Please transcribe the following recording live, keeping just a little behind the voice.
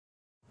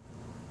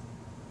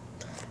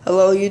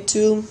Hello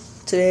YouTube,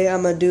 today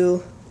I'm going to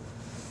do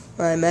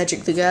my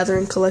Magic the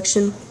Gathering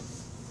collection.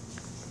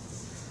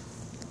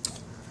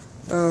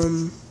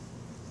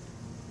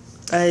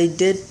 I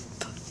did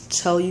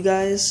tell you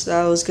guys that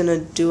I was going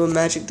to do a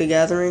Magic the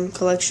Gathering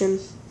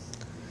collection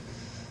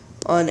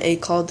on a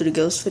Call of Duty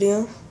Ghosts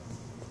video.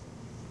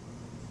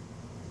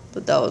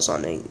 But that was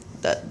on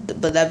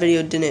that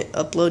video didn't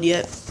upload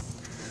yet.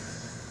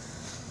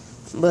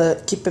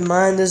 But keep in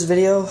mind this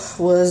video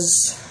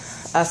was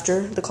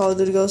after the Call of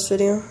Duty Ghosts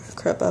video.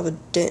 Crap, I have a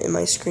dent in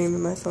my screen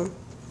in my phone.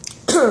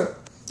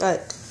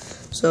 Alright,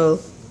 so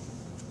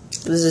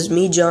this is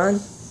me, John,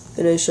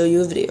 gonna show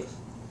you a video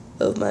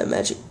of my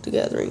Magic the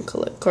Gathering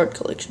card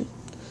collection.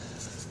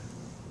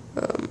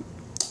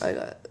 I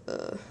got,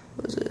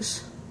 what is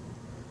this?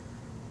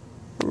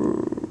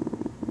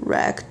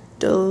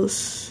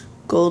 Rakdos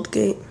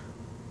Goldgate.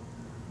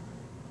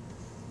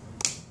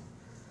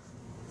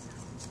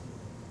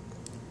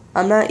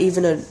 I'm not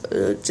even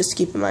just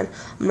keep in mind,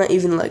 I'm not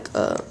even like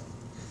a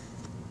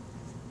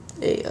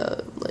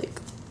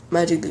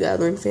Magic the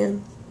Gathering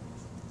fan.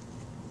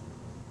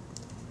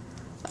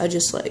 I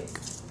just like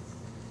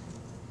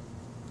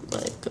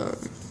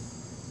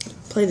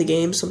play the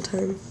game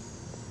sometime.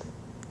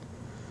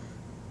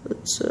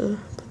 Let's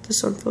put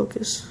this on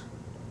focus.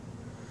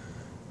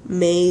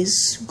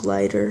 Maze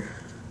Glider.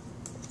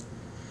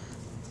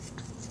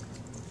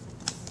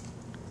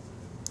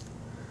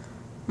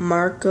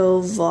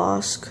 Marco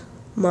Vosk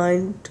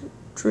Mind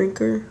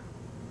Drinker.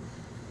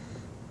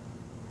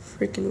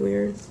 Freaking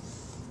weird.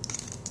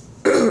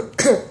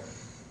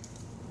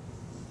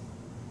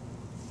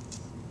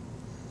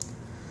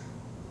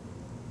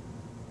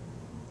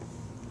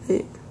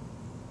 Wait.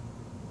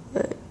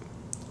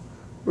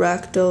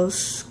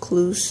 Rakdos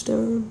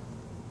Cluestone.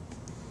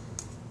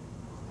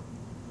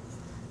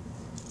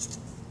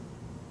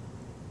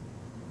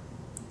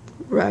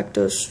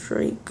 Rakdos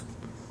Strike.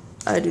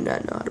 I do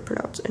not know how to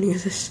pronounce any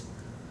of this.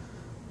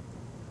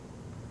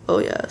 Oh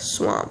yeah,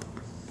 Swamp.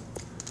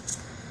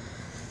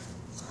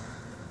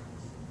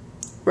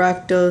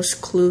 Rakdos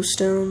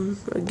Cluestone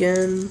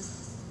again.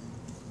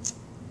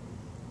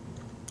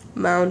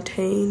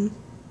 Mountain.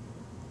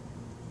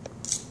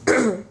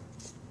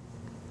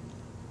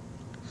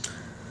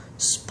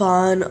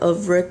 Spawn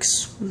of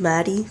Rix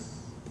Maddie.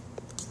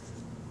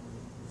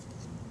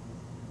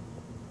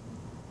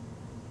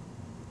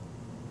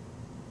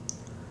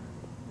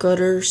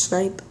 Gutter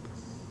Snipe.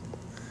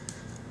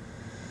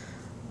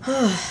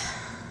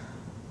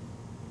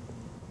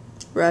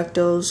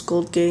 Rakdos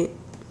Goldgate.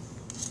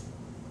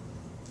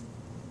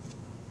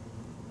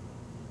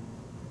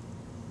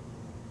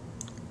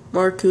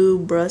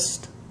 Marku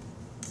Breast.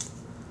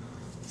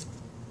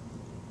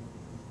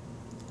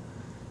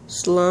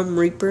 Slum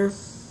Reaper.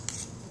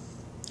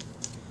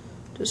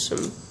 Just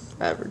some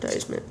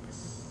advertisement.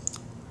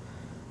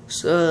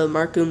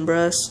 Marku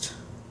Breast.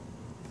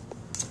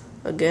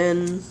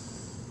 Again.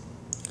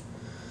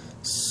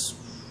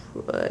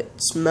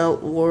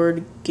 Smelt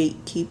Ward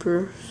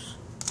Gatekeeper.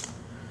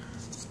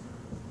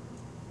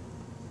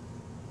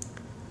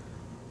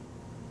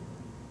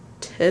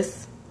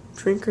 Tith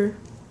Drinker.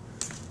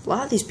 A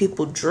lot of these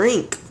people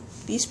drink.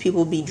 These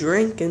people be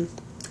drinking.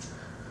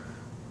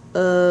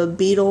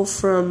 Beetle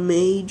from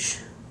Mage.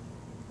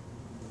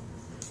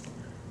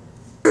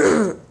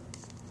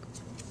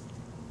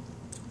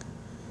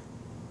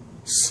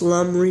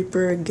 Slum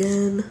Reaper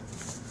again.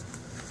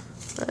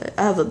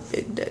 I have a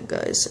big deck,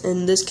 guys,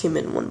 and this came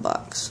in one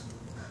box.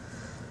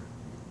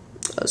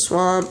 A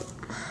Swamp.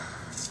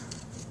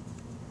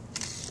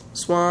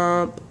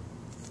 Swamp.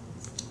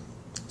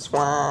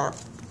 Swamp.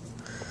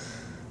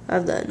 I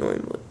have that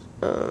annoying one.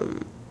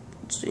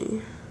 Let's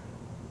see.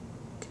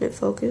 Can it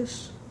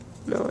focus?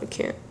 No, I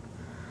can't.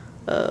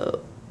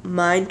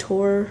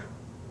 Minotaur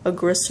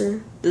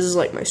Aggressor. This is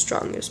like my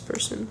strongest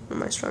person, or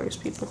my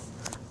strongest people.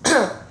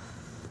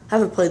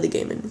 Haven't played the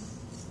game in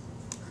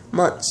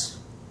months.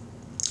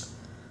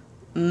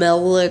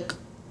 Melik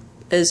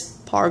is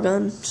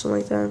Pargon, something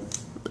like that.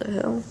 What the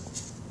hell?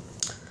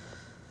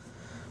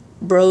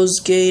 Bros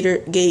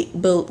Guild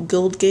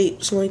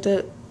Gate, something like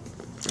that.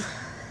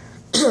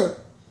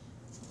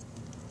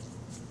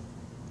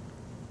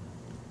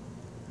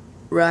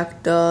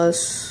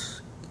 Rakdos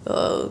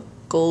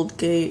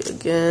Goldgate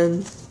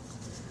again.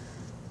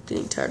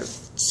 Getting tired of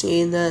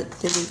seeing that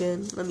thing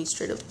again. Let me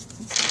straight up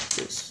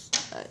this.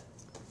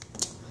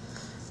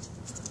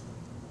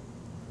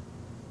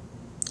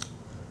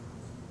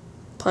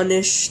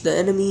 Punish the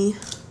enemy.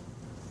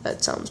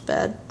 That sounds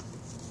bad.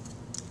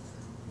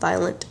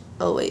 Violent.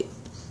 Oh wait.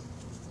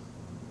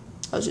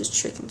 I was just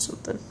checking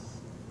something.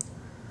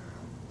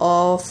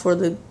 All for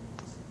the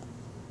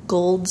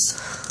golds.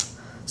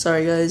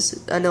 Sorry guys.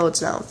 I know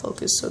it's not in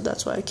focus, so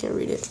that's why I can't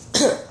read it.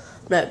 I'm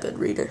not a good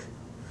reader.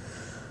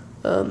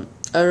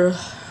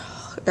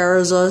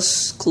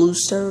 Arazos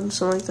Cluestone,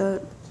 something like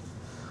that.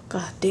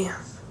 God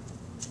damn.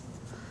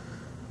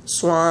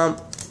 Swamp.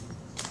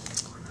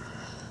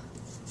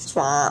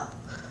 Swamp.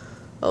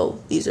 Oh,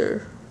 these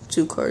are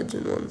two cards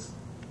in one.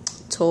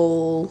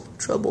 Toll,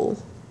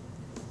 Trouble.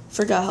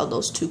 Forgot how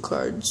those 2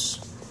 cards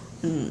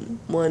in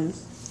 1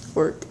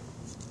 work.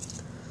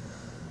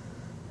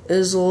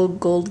 Izzle,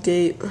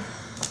 Goldgate. I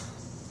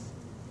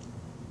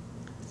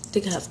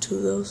think I have 2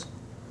 of those.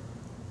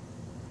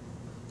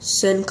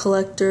 Sin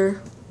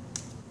Collector.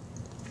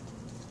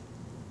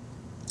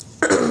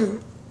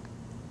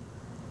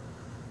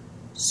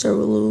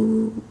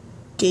 Several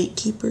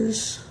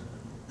Gatekeepers.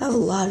 I have a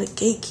lot of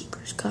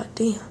Gatekeepers, god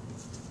damn.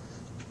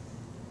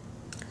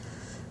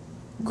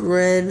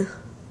 Gren,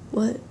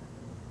 what?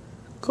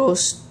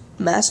 Ghost,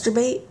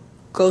 Masturbate?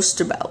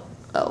 Ghosterbout.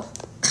 Oh.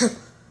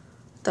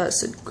 Thought it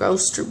said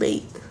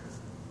Ghosterbait.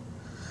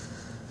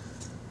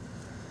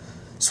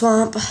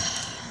 Swamp.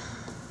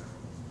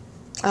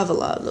 I have a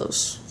lot of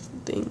those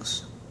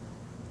things.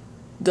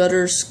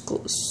 Gutter,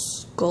 Skulk,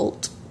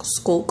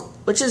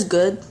 which is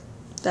good.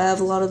 I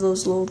have a lot of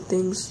those little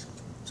things,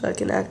 so I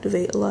can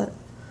activate a lot.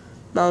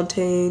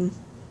 Mountain.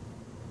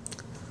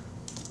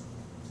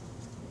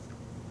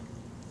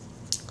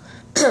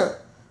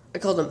 I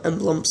call them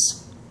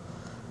emblems.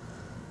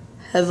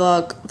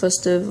 Havoc,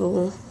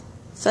 Festival.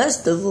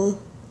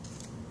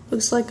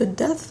 Looks like a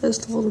death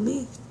festival to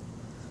me.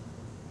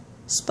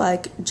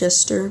 Spike,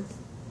 Jester.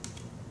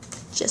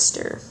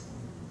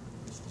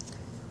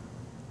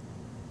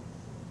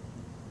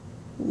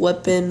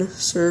 Weapon,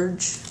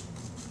 Surge.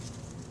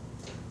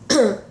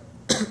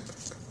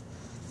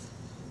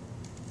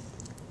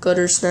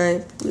 Gutter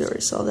Snipe, we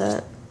already saw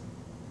that.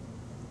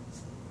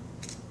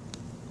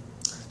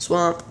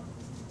 Swamp,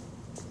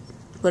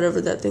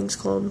 whatever that thing's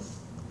called.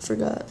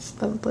 Forgot.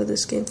 I haven't played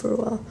this game for a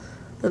while.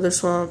 Another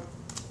Swamp.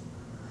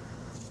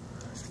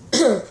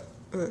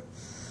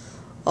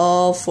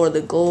 All for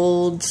the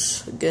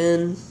golds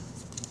again.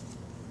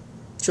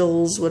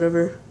 Joel's,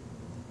 whatever.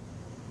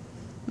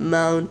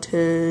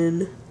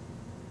 Mountain.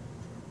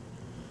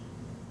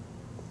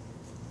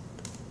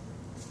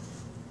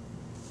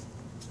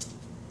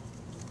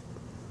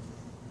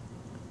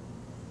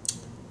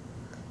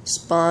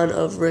 Spawn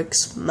of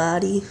Rick's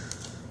Maddie,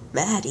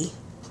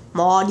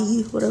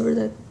 whatever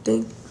that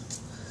thing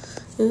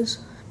is.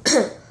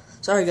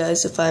 Sorry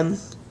guys if I'm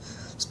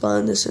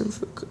spelling this in,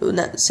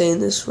 not saying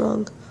this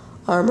wrong.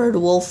 Armored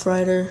Wolf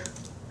Rider.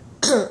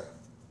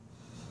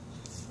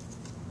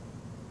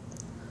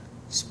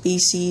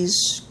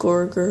 Species,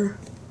 Gorger.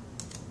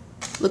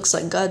 Looks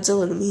like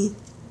Godzilla to me.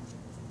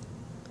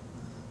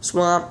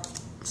 Swamp.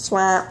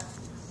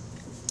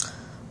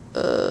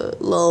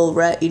 Little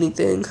rat eating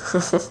thing.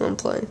 I'm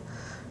playing.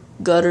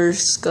 Gutter,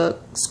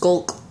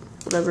 Skulk,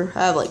 whatever.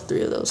 I have like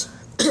 3 of those.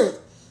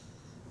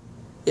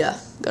 Yeah,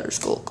 Gutter,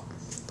 Skulk.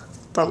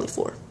 Probably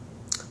 4.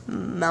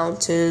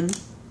 Mountain,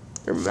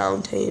 or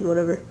Mountain,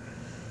 whatever.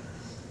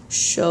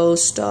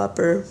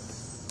 Showstopper.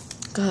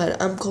 God,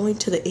 I'm going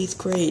to the 8th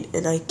grade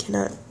and I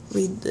cannot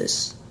read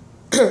this.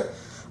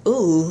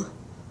 Ooh.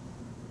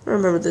 I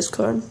remember this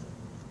card.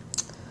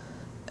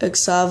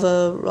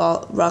 Exava,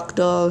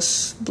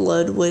 Rakdos,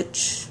 Blood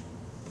Witch.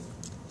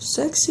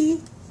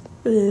 Sexy?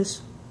 It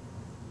is.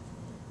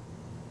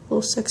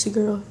 Little sexy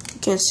girl. You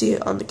can't see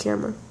it on the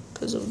camera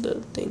because of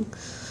the thing.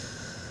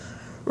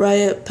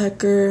 Riot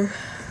Pecker.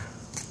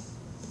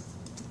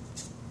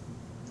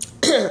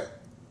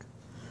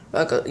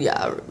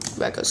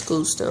 Rakdos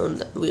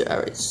Glowstone. We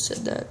already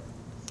said that.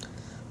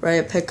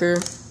 Riot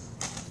Pecker.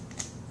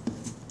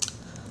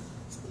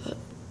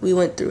 We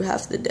went through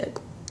half the deck.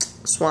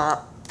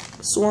 Swamp.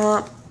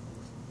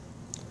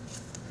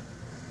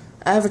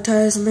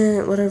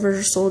 Advertisement,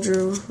 whatever,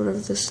 soldier, whatever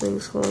this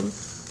thing's called.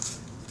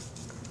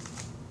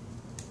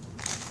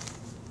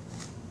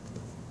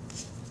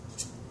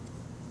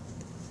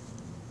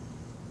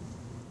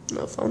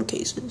 No phone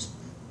cases.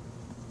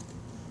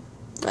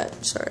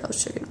 Sorry, I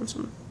was checking on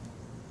some.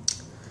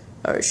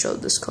 I already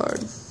showed this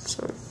card,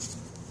 so.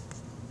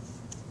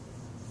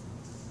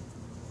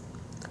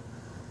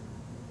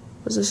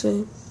 What does it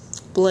say?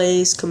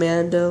 Blaze,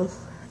 Commando.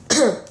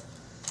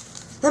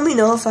 Let me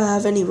know if I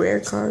have any rare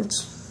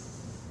cards.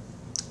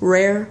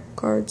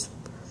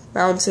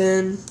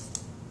 Mountain.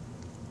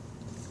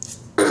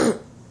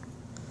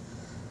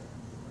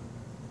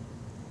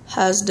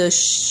 Hazda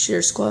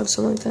Sheer Squad,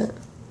 something like that.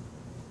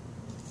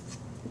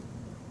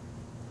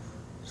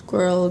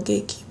 Squirrel,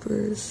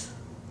 Gatekeepers.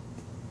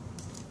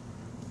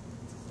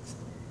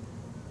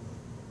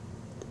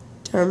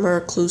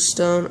 Terramar,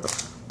 Cluestone. Oh,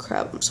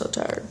 crap, I'm so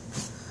tired.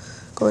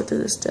 Going through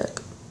this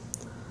deck.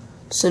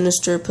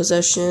 Sinister,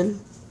 Possession.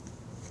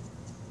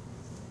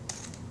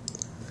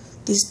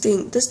 This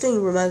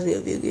thing reminds me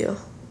of Yu-Gi-Oh!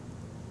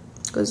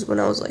 Because when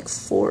I was like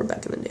 4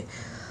 back in the day,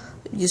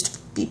 I used to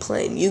be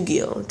playing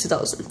Yu-Gi-Oh! In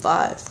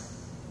 2005.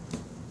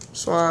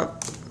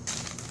 Swamp.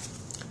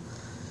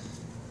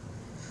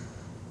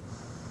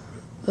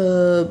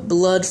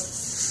 Blood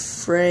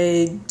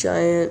Frag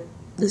Giant.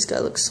 This guy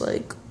looks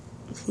like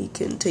he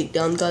can take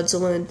down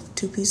Godzilla in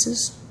 2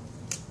 pieces.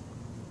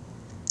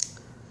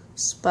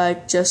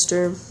 Spike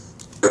Jester.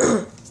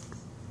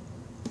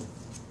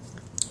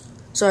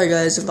 Sorry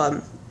guys if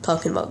I'm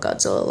talking about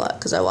Godzilla a lot,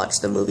 because I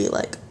watched the movie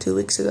like 2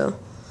 weeks ago.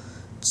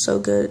 It's so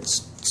good.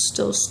 It's It's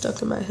still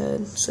stuck in my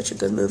head. Such a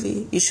good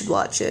movie. You should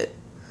watch it.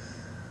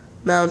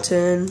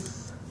 Mountain.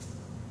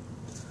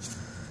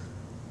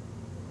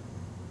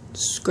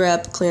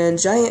 Scrap Clan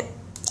Giant.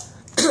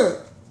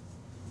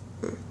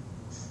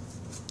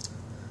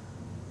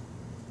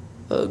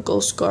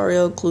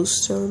 Golscario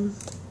Glowstone.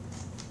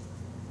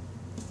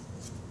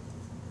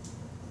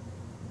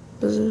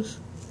 What is this?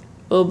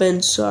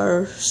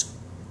 Obensar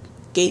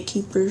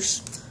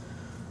Gatekeepers.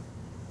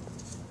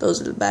 Those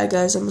are the bad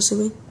guys, I'm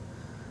assuming.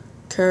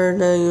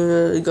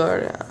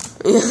 Guardia.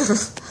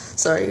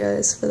 Sorry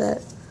guys for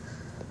that.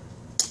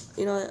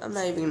 You know what?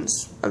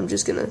 I'm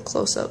just gonna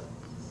close up.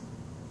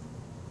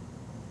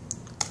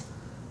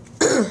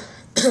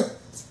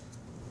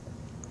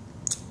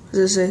 What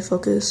does it say?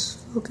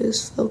 Focus,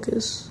 focus,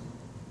 focus.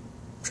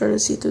 I'm trying to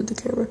see through the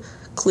camera.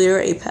 Clear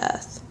a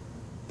path.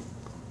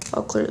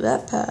 I'll clear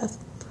that path.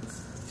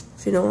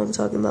 If you know what I'm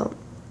talking about.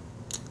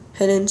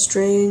 Hidden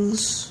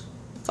strings.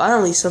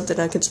 Finally something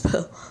I can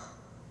spell.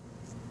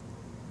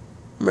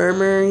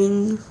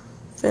 Murmuring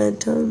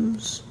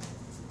phantoms.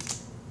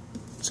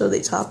 So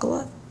they talk a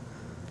lot.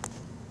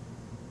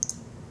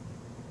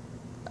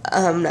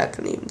 I'm not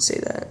gonna even say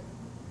that.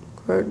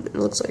 It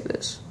looks like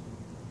this.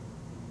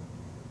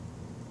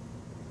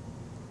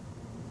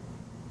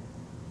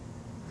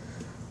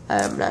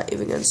 I'm not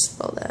even gonna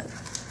spell that.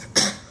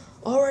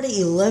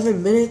 Already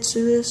 11 minutes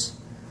to this?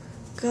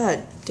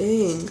 God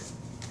dang.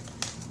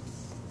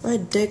 My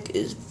deck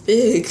is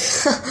big.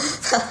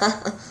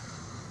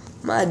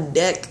 My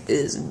deck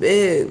is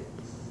big.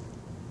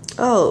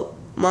 Oh,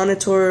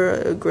 monitor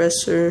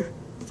aggressor.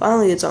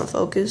 Finally it's on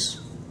focus.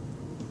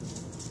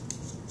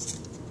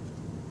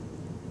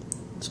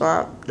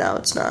 Swamp. Now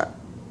it's not.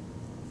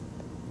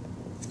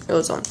 It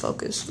was on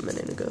focus a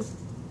minute ago.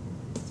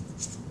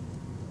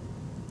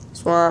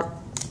 Swamp.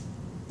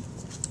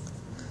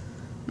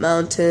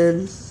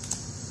 Mountain.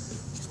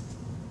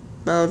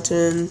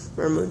 Mountain.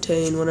 Or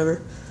mountain,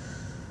 whatever.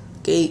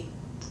 Gate.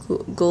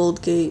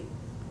 Gold gate.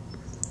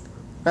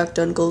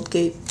 Rakdon Gold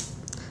Gate.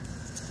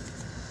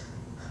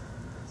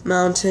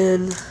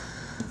 Mountain.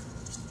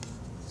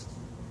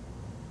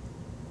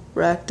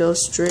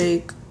 Rakdos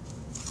Drake.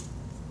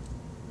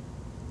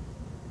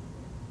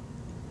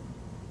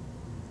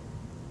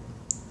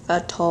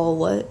 Fatal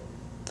what?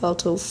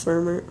 Fatal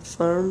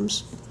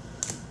Farms.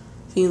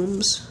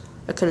 Fumes.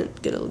 I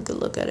couldn't get a good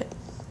look at it.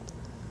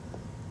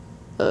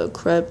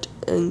 Crept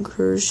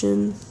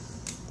Incursion.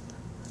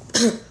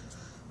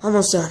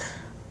 Almost done.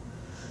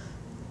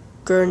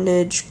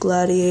 Gurnage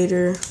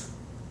Gladiator.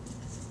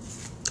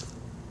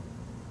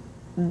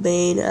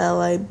 Bane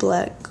Ally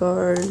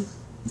Blackguard.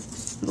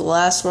 The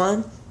last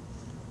one.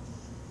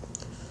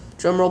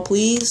 Drumroll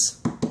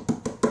please.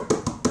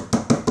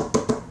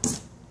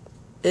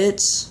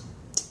 It's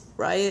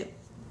Riot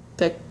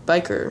Peck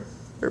Biker.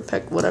 Or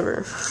Peck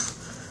whatever.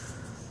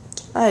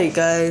 Alright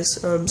guys,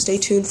 stay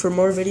tuned for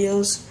more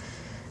videos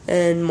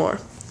and more.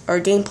 Our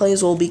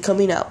gameplays will be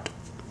coming out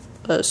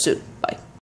soon.